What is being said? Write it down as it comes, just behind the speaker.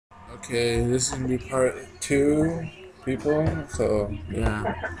Okay, this is gonna be part 2, people. So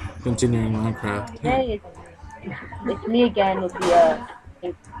yeah, continuing Minecraft. Hey, it's me again with the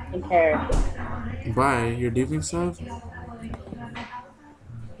in Paris. Bye. You're leaving stuff.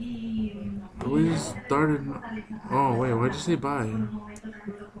 We just started. Oh wait, why'd you say bye?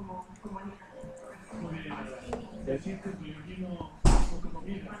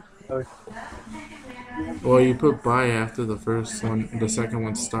 Well, you put bye after the first one. The second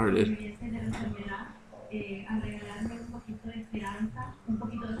one started.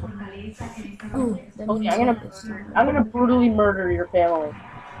 Oh, that Okay, means it started. I'm gonna brutally murder your family.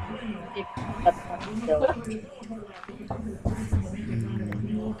 If that's not so.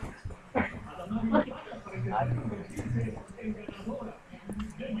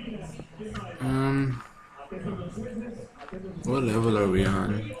 Um, what level are we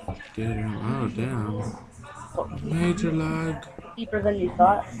on? Oh damn. Major lag. Deeper than you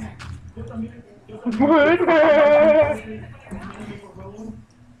thought.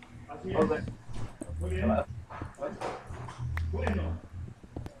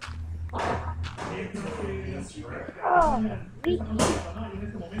 Oh, sweet.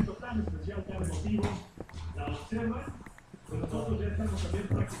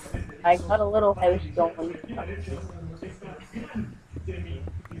 I got a little house going.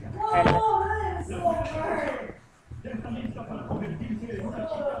 And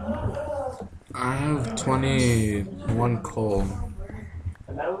I have 21 coal.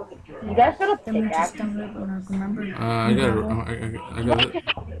 you guys got a Then we just pickaxe? download one. Remember? I got it. I got it.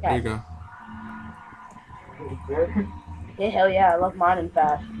 There you go. Yeah, hell yeah, I love mining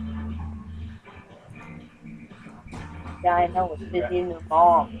fast. Yeah, I know, it's busy in your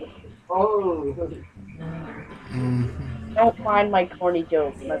mom. Mm, Don't mind my corny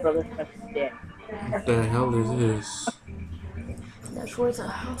jokes, my brother's my stick. what the hell is this? That's where the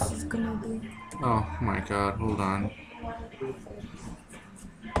house is gonna be. Oh my god, hold on.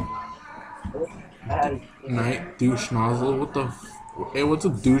 Night douche nozzle? What the hey, what's a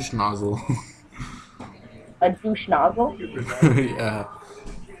douche nozzle? A douche nozzle? Yeah.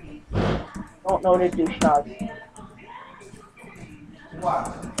 Don't know what a douche nozzle.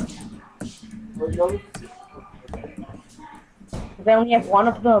 Because I only have one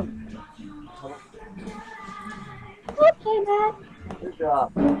of them. Okay, Matt. Good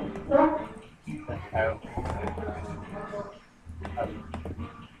job.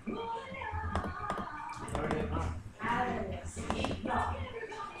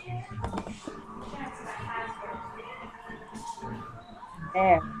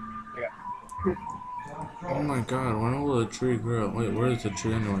 Man. Oh my god, when will the tree grow? Wait, where is the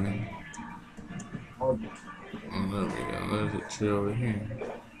tree anyway? Oh, there we go. There's a tree over here.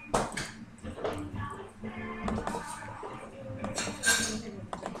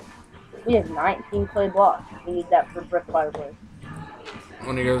 We have 19 clay blocks. We need that for brick fireplace.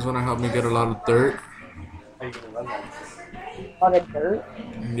 One of you guys want to help me get a lot of dirt? A lot of dirt.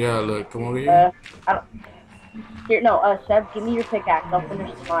 Yeah, look, come over here. I don't. Here, no, Seb, give me your pickaxe. I'll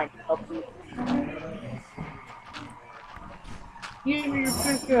finish mine. Help you. Give me your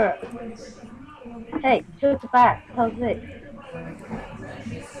pickaxe. Hey, took it back. How's it?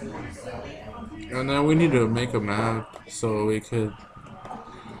 And then we need to make a map so we could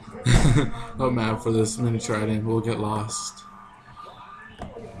a map for this miniature island. We'll get lost.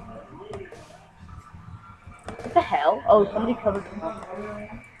 What the hell? Oh, somebody covered the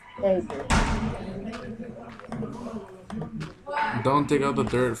map. There you go. Don't dig out the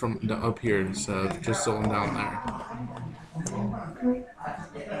dirt from the up here, Seth. Just someone down there.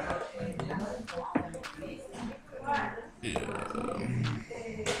 Yeah.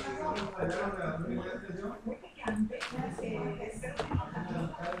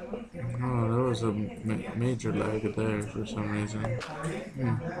 Oh, there was a major lag there for some reason.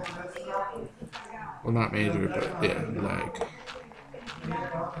 Well, not major, but yeah, lag.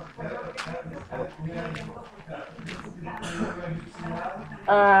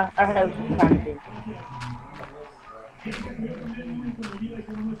 Our house is kind of big.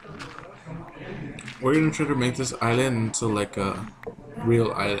 We're gonna try to make this island into like a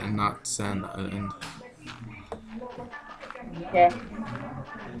real island, not sand island. Okay.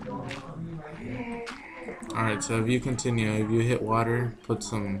 Alright, so if you continue, if you hit water, put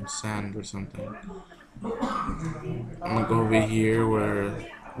some sand or something. I'm gonna go over here where...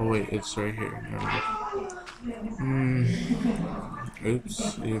 Oh wait, it's right here.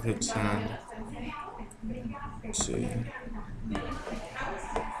 Oops, you've hit sand. Let's see.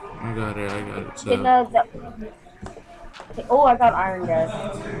 I got it, so... Oh, I got iron,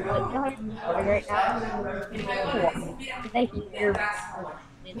 guys. Wait, you know how you're right now? Did I hear your...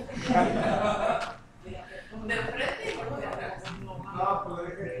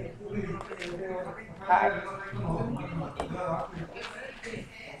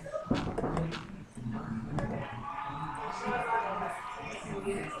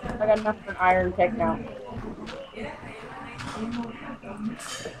 I got enough for an iron pick now.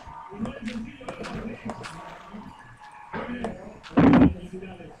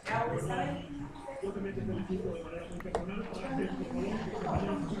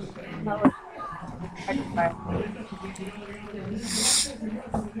 That was exercise.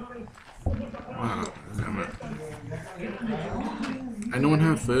 Wow, damn it. Anyone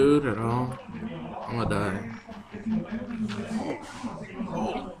have food at all? I'm gonna die.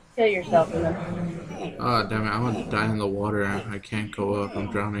 Kill yourself and then. Oh damn it! I'm gonna die in the water. I can't go up. I'm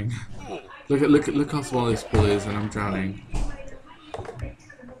drowning. Look how small this pool is, and I'm drowning.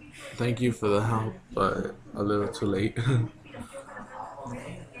 Thank you for the help, but a little too late.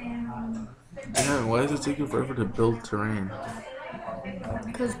 Yeah, why does it take you forever to build terrain?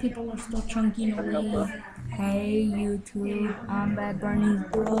 Because people are still chunking I don't know, bro. away. Hey, YouTube, I'm Bad Bernie's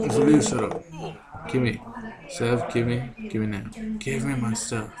brother. Please shut up. Give me. Sev, give me now. Give me my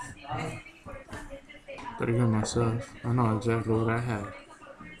stuff. Better give me my stuff. I know exactly what I had.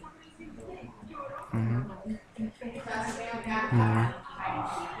 More.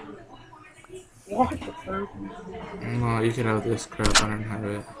 What the fuck? No, you can have this crap. I don't have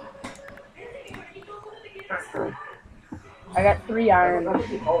it. I got 3 iron.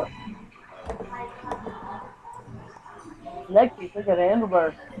 Next piece, look at the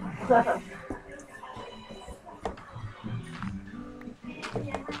handlebar.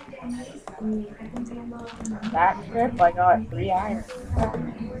 That strip, I got 3 iron.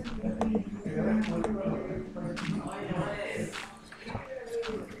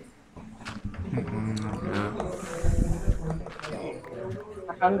 Yeah.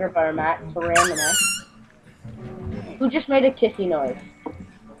 A hunger bar max, so random X. Who just made a kissy noise?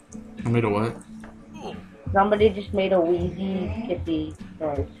 I made a what? Somebody just made a wheezy kissy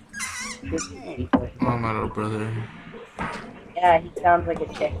noise. Oh, my little brother. Yeah, he sounds like a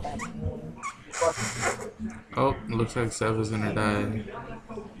chick. Oh, looks like Sev is gonna die.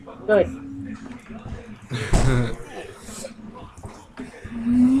 Good.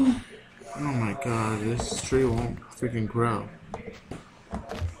 Oh my god, this tree won't freaking grow.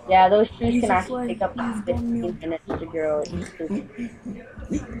 Yeah, those trees He's can a actually take up to he's done 15 minutes to grow.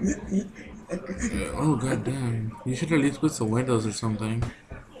 Yeah, oh god damn. You should at least put some windows or something.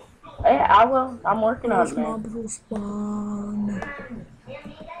 Yeah, I will. I'm working on Those it, man. mobs will spawn.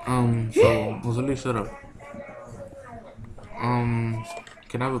 So, Rosalie, shut up.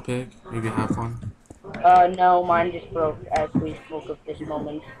 Can I have a pick? Maybe have one? No, mine just broke as we spoke of this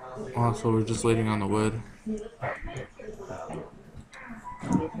moment. Oh, so we're just waiting on the wood.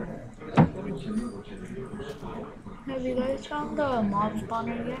 Have you guys found the mob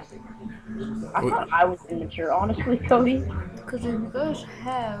spawner yet? I thought I was immature, honestly, Cody. Because if you guys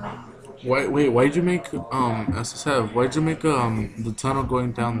have, Why'd you make, SSF, why'd you make, the tunnel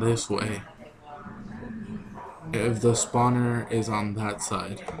going down this way? If the spawner is on that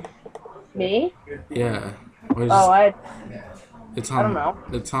side. Me? Yeah. Oh, I It's don't know.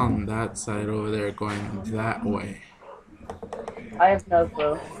 It's on that side over there, going that way. I have no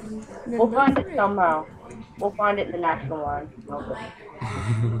clue. then We'll find look it for somehow. We'll find it in the national line.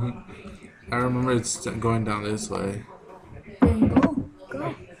 I remember it's going down this way. There you go.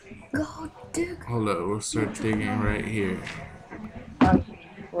 Go. Go dig. Hold up, we'll start digging right here. Nice.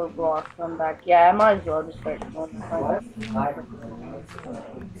 We'll block them back. Yeah, I might as well just start going.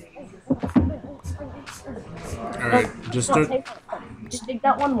 Alright, just No, start. just dig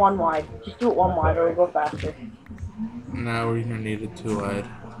that one wide. Just do it one wide or it'll go faster. Now we're gonna need it too wide.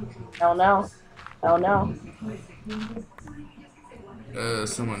 Hell no. Hell no.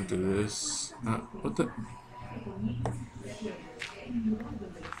 Someone do this. What the?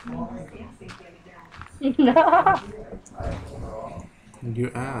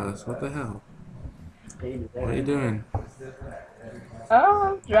 You ass, what the hell? What are you doing? Oh,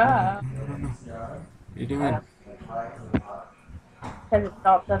 I'm dry. No. What are you doing? Because it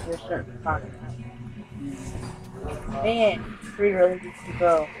stops after a certain time. Man, tree really needs to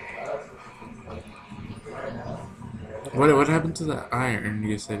grow. What happened to the iron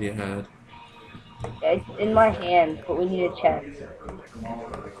you said you had? Yeah, it's in my hand, but we need a chest.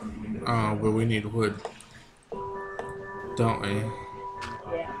 Oh, but we need wood. Don't we?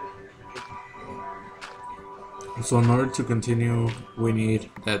 Yeah. So in order to continue, we need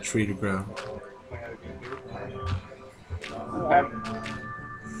that tree to grow.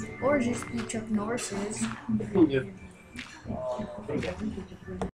 Or just be Chuck Norris's.